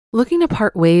Looking to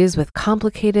part ways with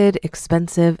complicated,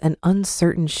 expensive, and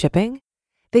uncertain shipping?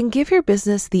 Then give your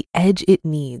business the edge it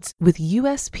needs with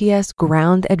USPS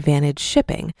Ground Advantage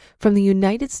shipping from the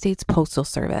United States Postal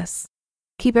Service.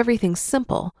 Keep everything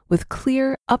simple with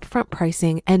clear, upfront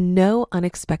pricing and no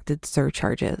unexpected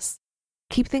surcharges.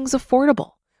 Keep things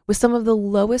affordable with some of the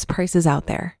lowest prices out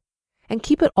there. And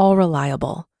keep it all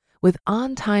reliable with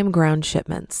on-time ground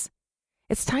shipments.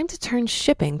 It's time to turn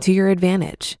shipping to your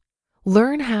advantage.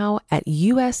 Learn how at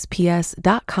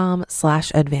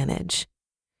USPS.com/advantage.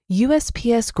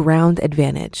 USPS Ground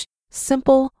Advantage.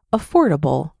 Simple,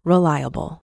 affordable,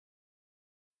 reliable.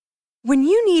 When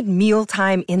you need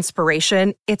mealtime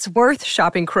inspiration, it's worth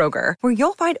shopping Kroger, where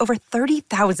you'll find over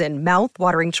 30,000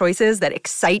 mouth-watering choices that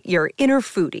excite your inner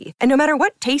foodie. And no matter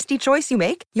what tasty choice you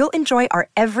make, you'll enjoy our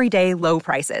everyday low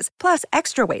prices, plus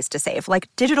extra ways to save, like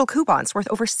digital coupons worth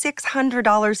over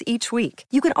 $600 each week.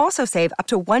 You can also save up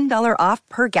to $1 off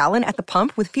per gallon at the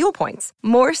pump with fuel points.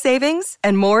 More savings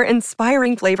and more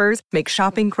inspiring flavors make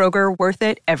shopping Kroger worth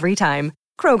it every time.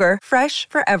 Kroger, fresh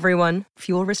for everyone.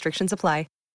 Fuel restrictions apply.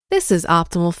 This is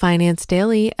Optimal Finance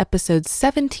Daily, episode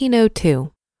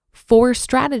 1702, 4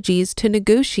 Strategies to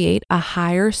Negotiate a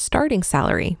Higher Starting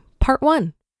Salary, Part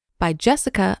 1, by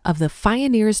Jessica of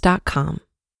thefioneers.com.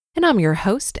 And I'm your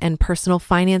host and personal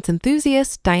finance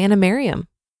enthusiast, Diana Merriam.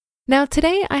 Now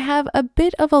today I have a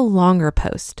bit of a longer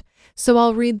post, so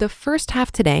I'll read the first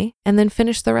half today and then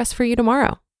finish the rest for you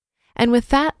tomorrow. And with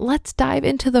that, let's dive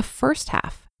into the first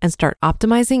half and start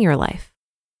optimizing your life.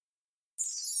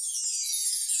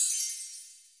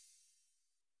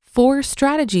 4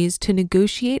 Strategies to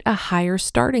Negotiate a Higher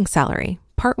Starting Salary,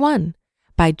 Part 1,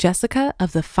 by Jessica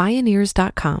of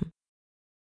thefioneers.com.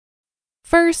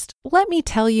 First, let me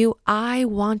tell you, I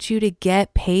want you to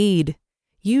get paid.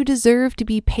 You deserve to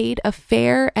be paid a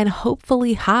fair and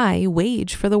hopefully high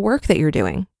wage for the work that you're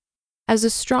doing. As a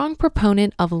strong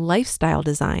proponent of lifestyle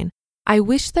design, I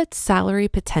wish that salary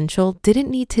potential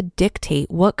didn't need to dictate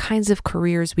what kinds of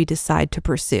careers we decide to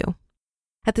pursue.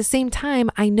 At the same time,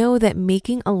 I know that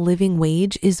making a living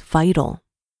wage is vital.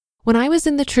 When I was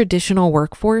in the traditional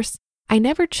workforce, I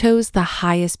never chose the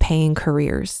highest paying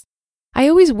careers. I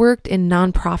always worked in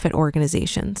nonprofit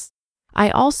organizations. I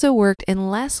also worked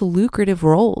in less lucrative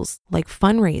roles like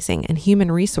fundraising and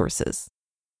human resources.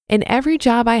 In every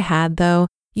job I had, though,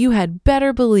 you had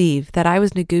better believe that I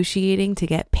was negotiating to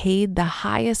get paid the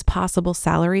highest possible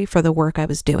salary for the work I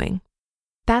was doing.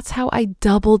 That's how I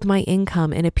doubled my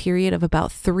income in a period of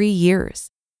about 3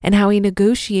 years, and how I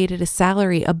negotiated a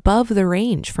salary above the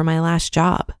range for my last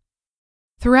job.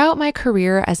 Throughout my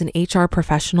career as an HR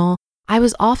professional, I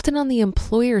was often on the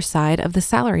employer side of the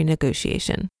salary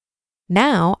negotiation.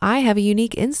 Now I have a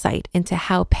unique insight into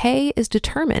how pay is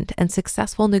determined and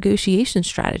successful negotiation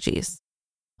strategies.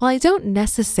 While I don't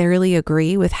necessarily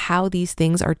agree with how these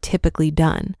things are typically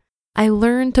done, I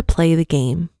learned to play the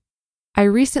game. I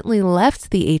recently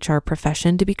left the HR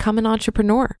profession to become an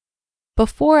entrepreneur.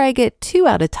 Before I get too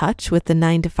out of touch with the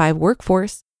 9-to-5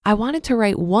 workforce, I wanted to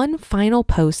write one final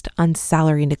post on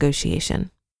salary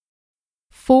negotiation.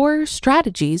 4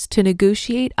 Strategies to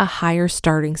Negotiate a Higher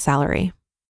Starting Salary.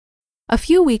 A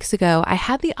few weeks ago, I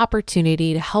had the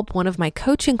opportunity to help one of my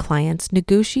coaching clients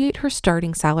negotiate her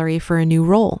starting salary for a new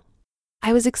role.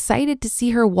 I was excited to see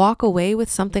her walk away with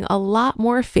something a lot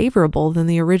more favorable than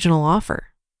the original offer.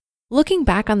 Looking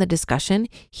back on the discussion,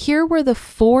 here were the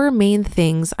 4 main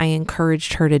things I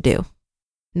encouraged her to do.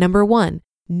 Number 1,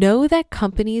 know that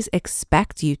companies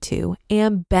expect you to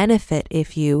and benefit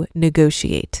if you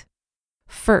negotiate.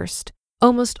 First,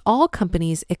 almost all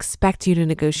companies expect you to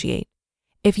negotiate.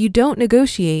 If you don't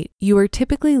negotiate, you are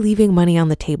typically leaving money on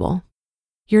the table.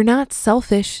 You're not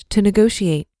selfish to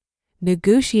negotiate.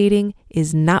 Negotiating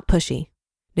is not pushy.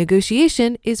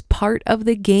 Negotiation is part of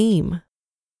the game.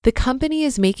 The company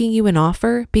is making you an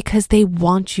offer because they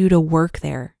want you to work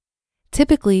there.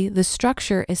 Typically, the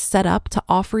structure is set up to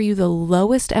offer you the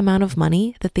lowest amount of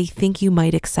money that they think you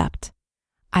might accept.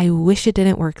 I wish it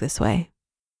didn't work this way.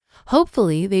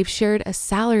 Hopefully, they've shared a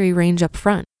salary range up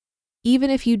front.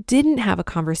 Even if you didn't have a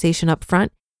conversation up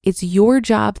front, it's your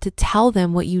job to tell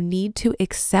them what you need to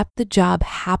accept the job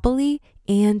happily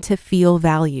and to feel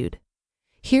valued.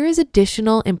 Here is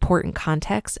additional important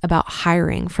context about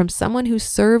hiring from someone who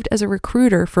served as a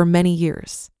recruiter for many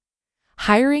years.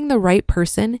 Hiring the right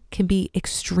person can be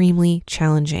extremely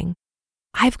challenging.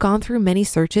 I've gone through many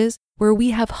searches where we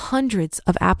have hundreds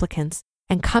of applicants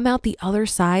and come out the other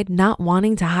side not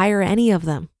wanting to hire any of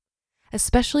them.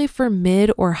 Especially for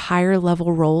mid or higher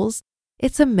level roles,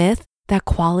 it's a myth that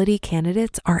quality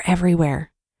candidates are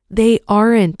everywhere. They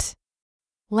aren't.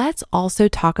 Let's also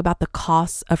talk about the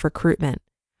costs of recruitment.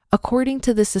 According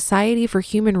to the Society for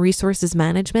Human Resources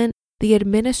Management, the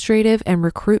administrative and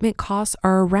recruitment costs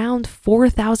are around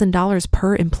 $4,000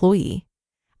 per employee.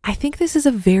 I think this is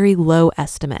a very low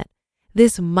estimate.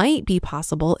 This might be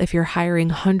possible if you're hiring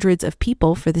hundreds of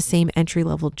people for the same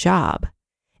entry-level job.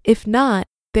 If not,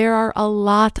 there are a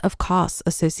lot of costs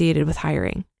associated with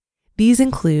hiring. These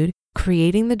include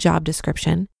creating the job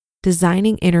description,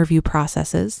 designing interview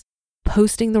processes,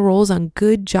 posting the roles on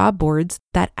good job boards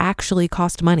that actually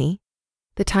cost money,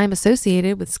 the time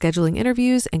associated with scheduling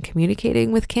interviews and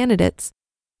communicating with candidates,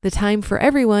 the time for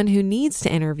everyone who needs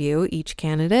to interview each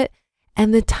candidate,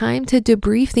 and the time to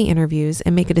debrief the interviews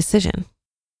and make a decision.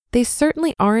 They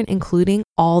certainly aren't including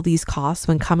all these costs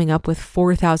when coming up with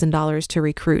 $4,000 to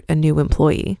recruit a new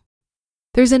employee.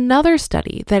 There's another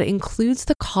study that includes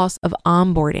the cost of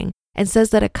onboarding and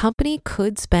says that a company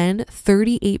could spend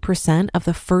 38% of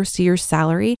the first year's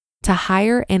salary to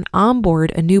hire and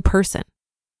onboard a new person.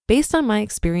 Based on my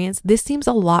experience, this seems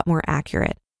a lot more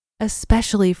accurate,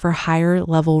 especially for higher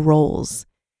level roles.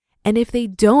 And if they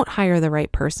don't hire the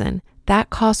right person, that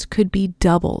cost could be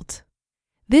doubled.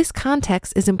 This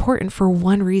context is important for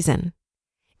one reason.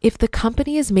 If the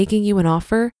company is making you an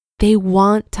offer, they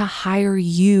want to hire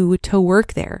you to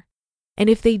work there. And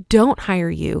if they don't hire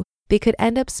you, they could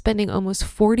end up spending almost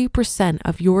 40%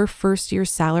 of your first year's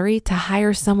salary to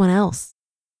hire someone else.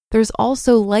 There's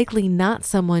also likely not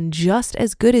someone just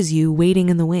as good as you waiting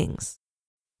in the wings.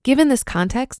 Given this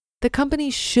context, the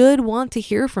company should want to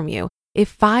hear from you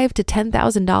if $5,000 to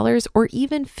 $10,000 or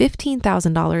even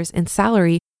 $15,000 in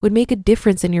salary would make a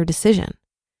difference in your decision.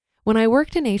 When I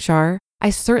worked in HR, I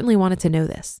certainly wanted to know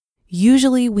this.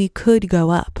 Usually we could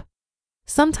go up.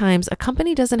 Sometimes a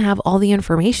company doesn't have all the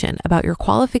information about your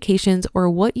qualifications or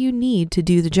what you need to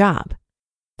do the job.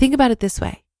 Think about it this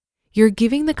way. You're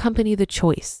giving the company the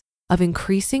choice of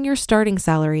increasing your starting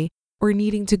salary or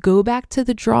needing to go back to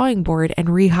the drawing board and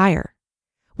rehire.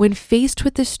 When faced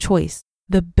with this choice,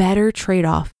 the better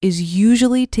trade-off is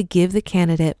usually to give the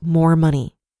candidate more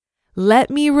money. Let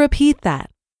me repeat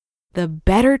that. The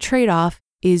better trade-off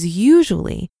is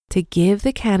usually to give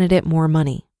the candidate more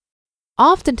money.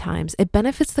 Oftentimes, it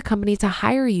benefits the company to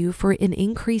hire you for an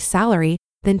increased salary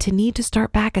than to need to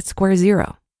start back at square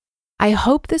zero. I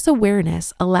hope this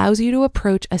awareness allows you to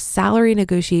approach a salary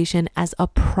negotiation as a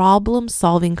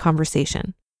problem-solving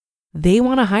conversation. They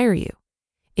want to hire you.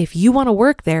 If you want to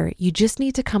work there, you just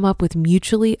need to come up with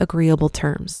mutually agreeable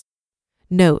terms.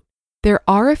 Note, there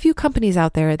are a few companies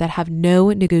out there that have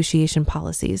no negotiation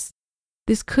policies.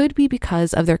 This could be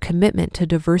because of their commitment to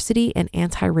diversity and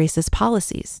anti-racist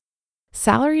policies.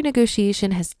 Salary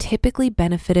negotiation has typically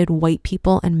benefited white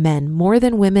people and men more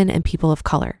than women and people of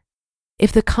color.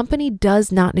 If the company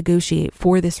does not negotiate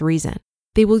for this reason,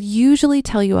 they will usually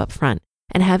tell you up front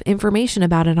and have information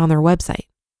about it on their website.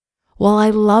 While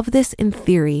I love this in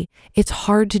theory, it's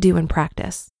hard to do in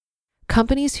practice.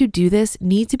 Companies who do this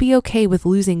need to be okay with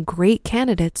losing great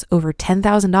candidates over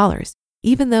 $10,000,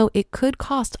 even though it could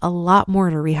cost a lot more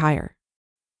to rehire.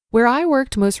 Where I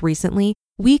worked most recently,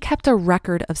 we kept a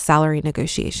record of salary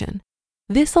negotiation.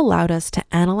 This allowed us to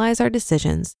analyze our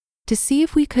decisions to see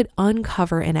if we could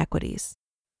uncover inequities.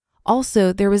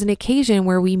 Also, there was an occasion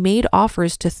where we made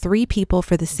offers to 3 people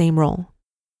for the same role.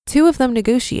 2 of them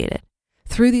negotiated.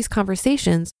 Through these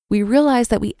conversations, we realized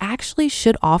that we actually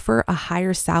should offer a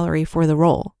higher salary for the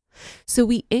role. So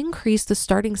we increased the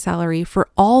starting salary for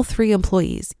all 3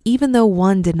 employees, even though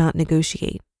 1 did not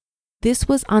negotiate. This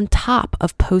was on top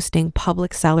of posting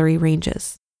public salary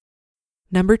ranges.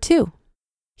 Number 2,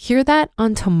 hear that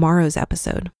on tomorrow's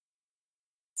episode.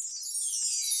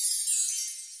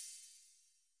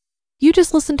 You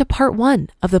just listened to part 1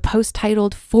 of the post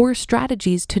titled 4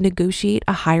 Strategies to Negotiate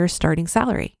a Higher Starting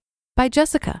Salary by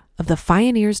Jessica of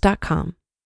thefioneers.com.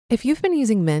 If you've been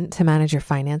using Mint to manage your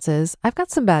finances, I've got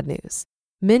some bad news.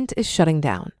 Mint is shutting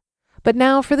down. But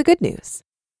now for the good news.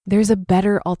 There's a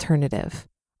better alternative.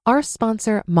 Our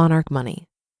sponsor, Monarch Money.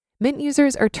 Mint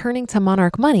users are turning to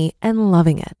Monarch Money and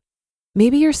loving it.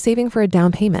 Maybe you're saving for a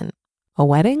down payment, a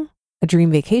wedding, a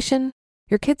dream vacation,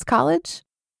 your kid's college.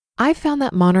 I've found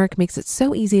that Monarch makes it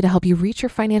so easy to help you reach your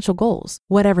financial goals,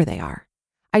 whatever they are.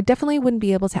 I definitely wouldn't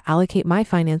be able to allocate my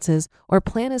finances or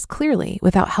plan as clearly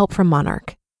without help from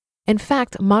Monarch. In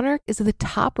fact, Monarch is the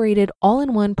top-rated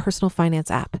all-in-one personal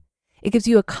finance app. It gives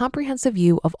you a comprehensive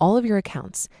view of all of your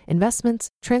accounts,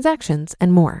 investments, transactions,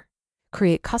 and more.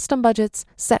 Create custom budgets,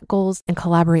 set goals, and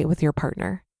collaborate with your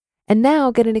partner. And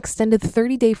now get an extended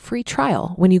 30-day free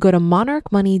trial when you go to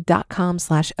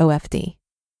monarchmoney.com/OFD.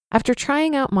 After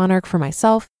trying out Monarch for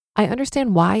myself, I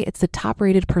understand why it's the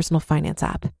top-rated personal finance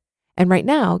app. And right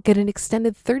now, get an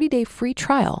extended 30-day free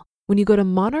trial when you go to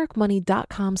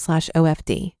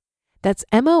monarchmoney.com/OFD. That's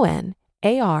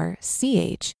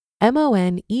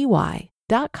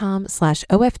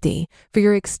MonarchMoney.com/OFD for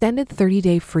your extended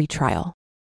 30-day free trial.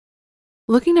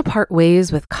 Looking to part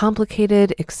ways with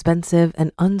complicated, expensive,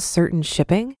 and uncertain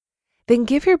shipping? Then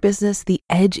give your business the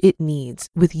edge it needs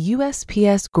with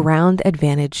USPS Ground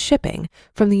Advantage shipping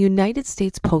from the United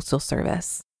States Postal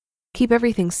Service. Keep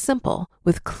everything simple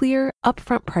with clear,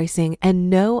 upfront pricing and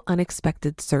no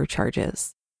unexpected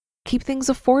surcharges. Keep things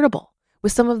affordable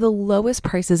with some of the lowest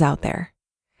prices out there.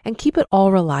 And keep it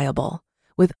all reliable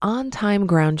with on-time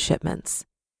ground shipments.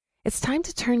 It's time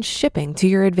to turn shipping to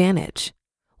your advantage.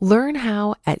 Learn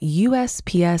how at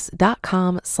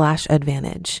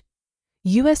USPS.com/advantage.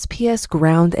 USPS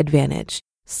Ground Advantage.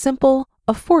 Simple,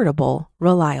 affordable,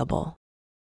 reliable.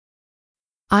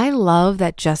 I love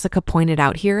that Jessica pointed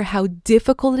out here how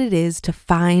difficult it is to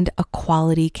find a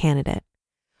quality candidate.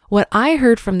 What I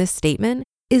heard from this statement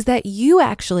is that you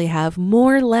actually have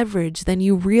more leverage than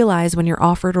you realize when you're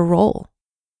offered a role.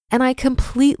 And I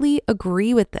completely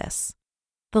agree with this.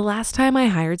 The last time I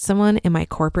hired someone in my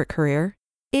corporate career,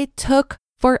 it took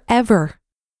forever.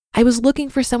 I was looking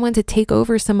for someone to take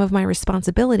over some of my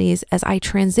responsibilities as I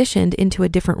transitioned into a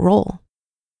different role.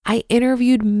 I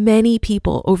interviewed many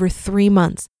people over 3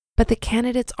 months, but the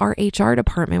candidates our HR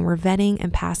department were vetting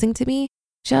and passing to me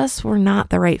just were not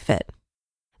the right fit.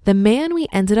 The man we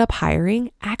ended up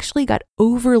hiring actually got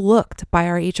overlooked by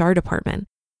our HR department,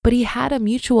 but he had a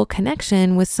mutual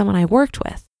connection with someone I worked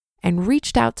with and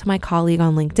reached out to my colleague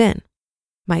on LinkedIn.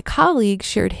 My colleague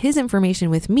shared his information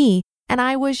with me, and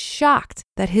I was shocked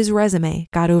that his resume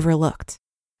got overlooked.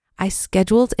 I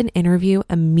scheduled an interview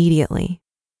immediately,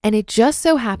 and it just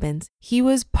so happens he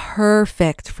was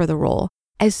perfect for the role.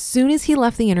 As soon as he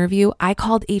left the interview, I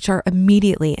called HR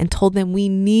immediately and told them we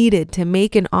needed to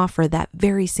make an offer that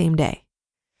very same day.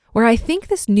 Where I think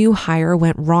this new hire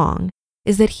went wrong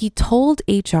is that he told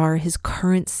HR his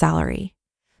current salary.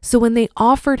 So when they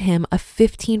offered him a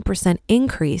 15%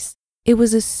 increase, it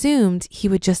was assumed he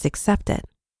would just accept it.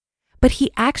 But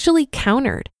he actually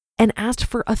countered and asked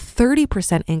for a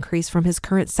 30% increase from his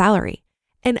current salary.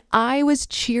 And I was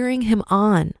cheering him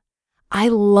on. I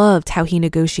loved how he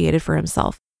negotiated for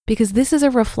himself because this is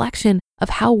a reflection of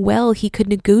how well he could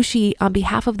negotiate on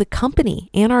behalf of the company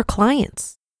and our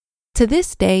clients. To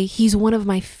this day, he's one of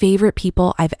my favorite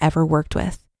people I've ever worked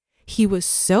with. He was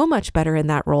so much better in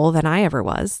that role than I ever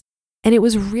was. And it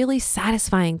was really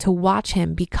satisfying to watch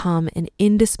him become an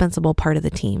indispensable part of the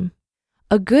team.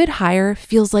 A good hire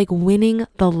feels like winning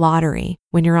the lottery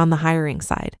when you're on the hiring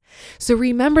side. So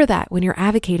remember that when you're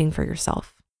advocating for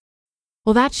yourself.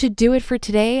 Well, that should do it for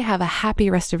today. Have a happy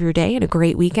rest of your day and a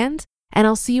great weekend. And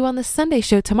I'll see you on the Sunday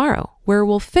show tomorrow, where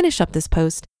we'll finish up this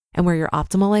post and where your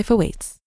optimal life awaits.